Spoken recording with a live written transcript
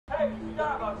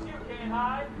Starbucks, you can't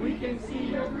hide. We can see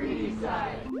your greedy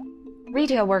side.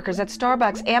 Retail workers at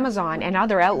Starbucks, Amazon, and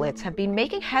other outlets have been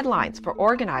making headlines for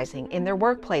organizing in their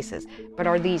workplaces. But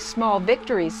are these small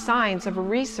victories signs of a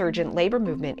resurgent labor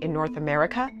movement in North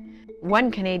America?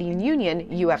 One Canadian union,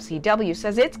 UFCW,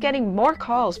 says it's getting more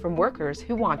calls from workers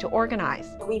who want to organize.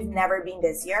 We've never been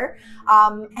busier,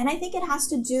 and I think it has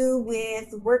to do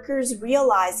with workers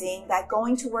realizing that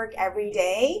going to work every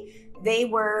day, they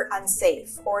were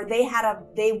unsafe, or they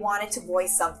wanted to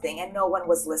voice something and no one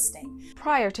was listening.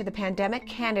 Prior to the pandemic,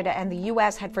 Canada and the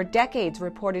US had for decades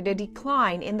reported a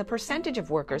decline in the percentage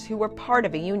of workers who were part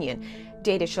of a union.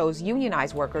 Data shows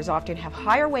unionized workers often have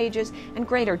higher wages and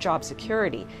greater job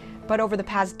security. But over the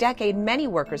past decade, many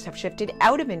workers have shifted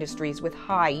out of industries with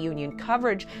high union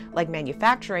coverage, like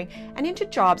manufacturing, and into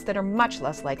jobs that are much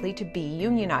less likely to be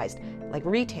unionized, like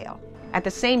retail. At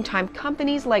the same time,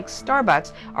 companies like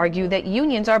Starbucks argue that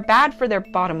unions are bad for their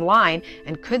bottom line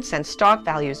and could send stock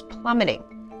values plummeting.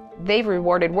 They've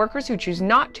rewarded workers who choose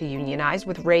not to unionize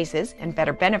with raises and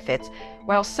better benefits,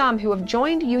 while some who have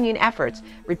joined union efforts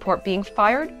report being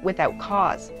fired without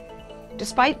cause.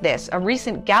 Despite this, a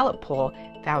recent Gallup poll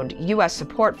found U.S.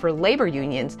 support for labor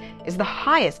unions is the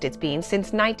highest it's been since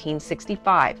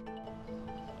 1965.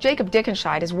 Jacob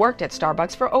Dickenscheid has worked at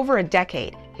Starbucks for over a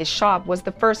decade. His shop was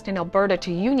the first in Alberta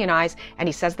to unionize, and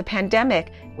he says the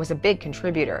pandemic was a big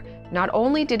contributor. Not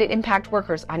only did it impact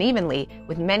workers unevenly,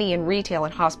 with many in retail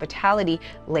and hospitality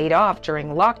laid off during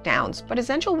lockdowns, but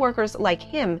essential workers like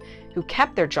him, who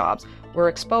kept their jobs, were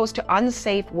exposed to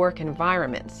unsafe work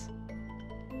environments.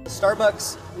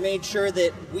 Starbucks made sure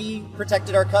that we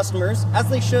protected our customers, as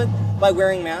they should, by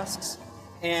wearing masks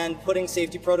and putting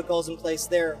safety protocols in place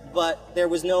there, but there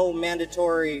was no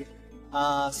mandatory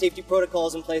safety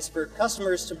protocols in place for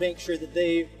customers to make sure that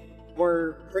they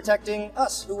were protecting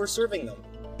us who were serving them.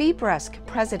 Bruske,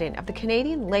 president of the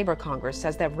Canadian Labour Congress,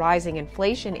 says that rising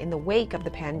inflation in the wake of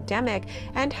the pandemic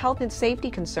and health and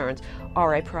safety concerns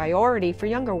are a priority for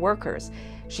younger workers.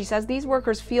 She says these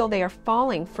workers feel they are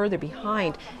falling further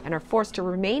behind and are forced to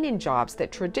remain in jobs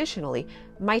that traditionally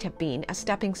might have been a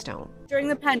stepping stone. During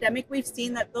the pandemic, we've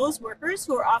seen that those workers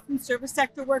who are often service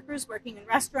sector workers working in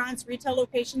restaurants, retail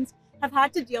locations, have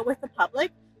had to deal with the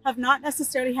public, have not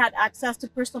necessarily had access to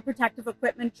personal protective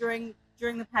equipment during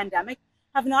the pandemic,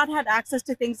 have not had access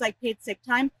to things like paid sick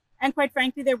time, and quite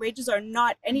frankly, their wages are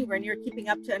not anywhere near keeping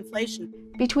up to inflation.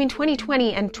 Between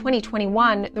 2020 and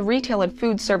 2021, the retail and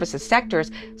food services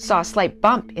sectors saw a slight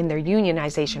bump in their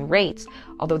unionization rates,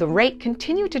 although the rate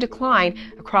continued to decline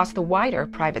across the wider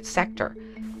private sector.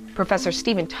 Professor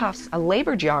Stephen Tufts, a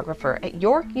labor geographer at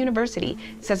York University,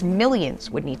 says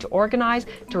millions would need to organize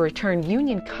to return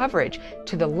union coverage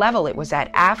to the level it was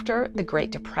at after the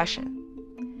Great Depression.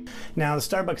 Now, the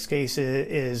Starbucks case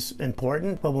is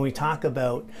important, but when we talk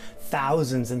about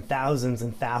thousands and thousands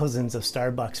and thousands of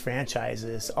Starbucks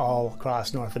franchises all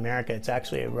across North America, it's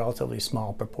actually a relatively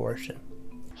small proportion.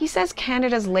 He says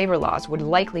Canada's labour laws would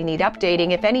likely need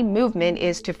updating if any movement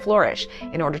is to flourish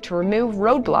in order to remove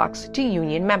roadblocks to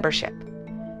union membership.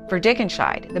 For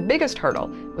Dickenscheid, the biggest hurdle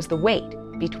was the wait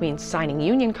between signing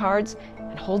union cards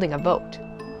and holding a vote.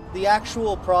 The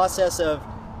actual process of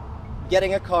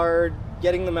getting a card,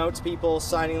 getting them out to people,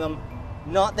 signing them,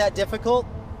 not that difficult,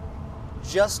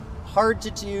 just hard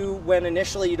to do when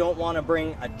initially you don't want to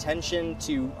bring attention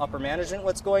to upper management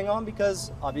what's going on,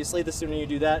 because obviously the sooner you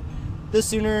do that, the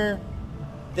sooner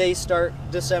they start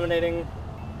disseminating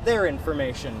their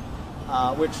information,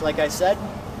 which, like I said,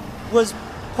 was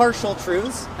partial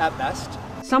truths at best.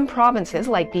 Some provinces,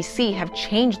 like BC, have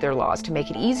changed their laws to make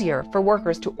it easier for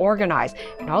workers to organize,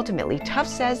 and ultimately,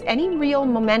 Tufts says any real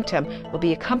momentum will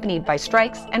be accompanied by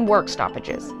strikes and work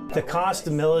stoppages. The cost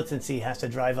of militancy has to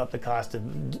drive up the cost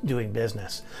of doing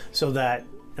business, so that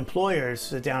employers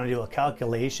sit down and do a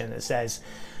calculation that says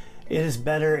it is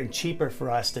better and cheaper for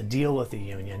us to deal with the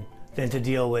union than to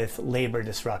deal with labor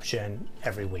disruption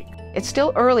every week. It's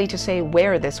still early to say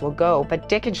where this will go, but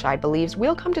Dickenscheid believes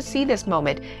we'll come to see this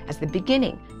moment as the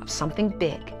beginning of something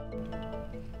big.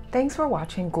 Thanks for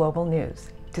watching Global News.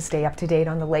 To stay up to date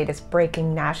on the latest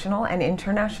breaking national and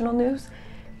international news,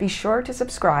 be sure to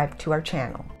subscribe to our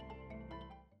channel.